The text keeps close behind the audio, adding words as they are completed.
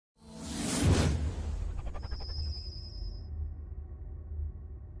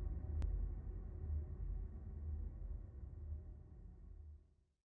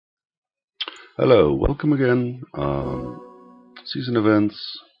Hello, welcome again. Season events,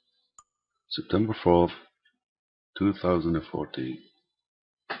 September 4th, 2014.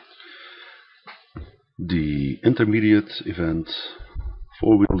 The intermediate event,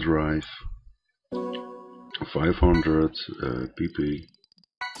 4-wheel drive, 500 pp.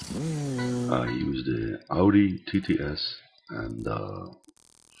 I use the Audi TTS, and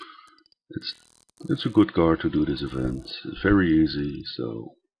it's a good car to do this event. It's very easy,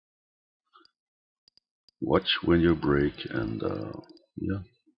 so watch when you brake, and yeah,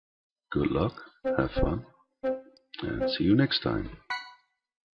 good luck, have fun, and see you next time.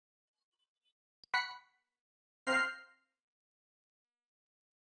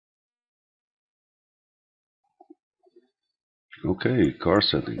 Okay, car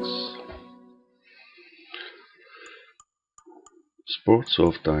settings. Sport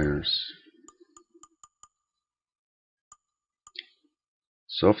soft tires,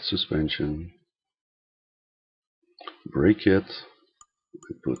 soft suspension, brake kit.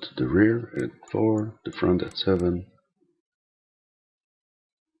 I put the rear at 4, the front at 7.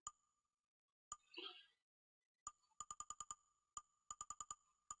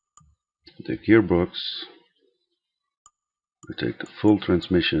 The gearbox, I take the full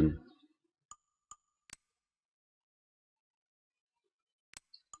transmission.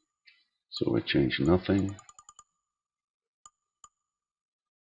 So I change nothing.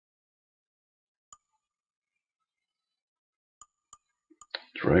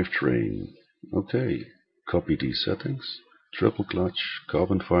 Drivetrain, okay, copy these settings. Triple clutch,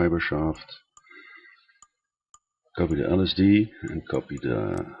 carbon fiber shaft, copy the LSD and copy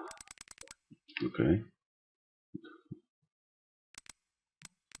the, okay.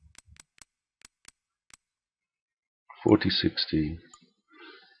 .4060.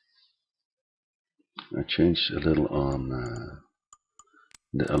 I changed a little on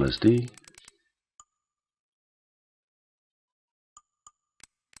the LSD.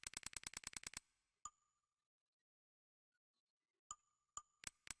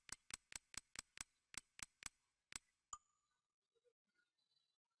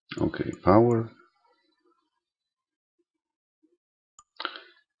 Okay, power.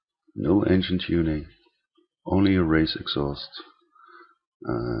 No engine tuning, only a race exhaust.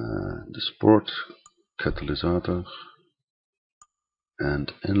 The sport catalysator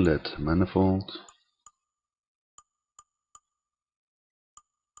and inlet manifold.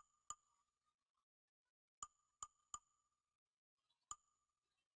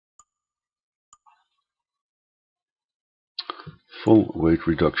 Full weight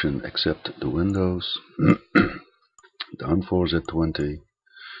reduction except the windows. Downforce at 20.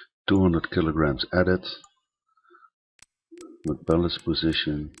 200 kilograms added. With ballast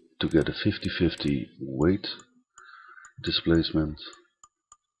position to get a 50-50 weight displacement.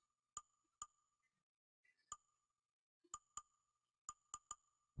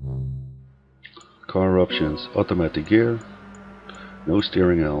 Car options: automatic gear, no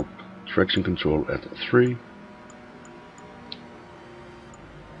steering help, traction control at 3,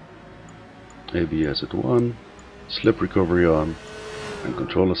 ABS at 1, slip recovery on, and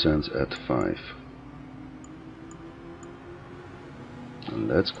controller sense at 5. And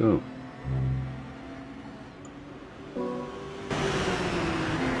let's go.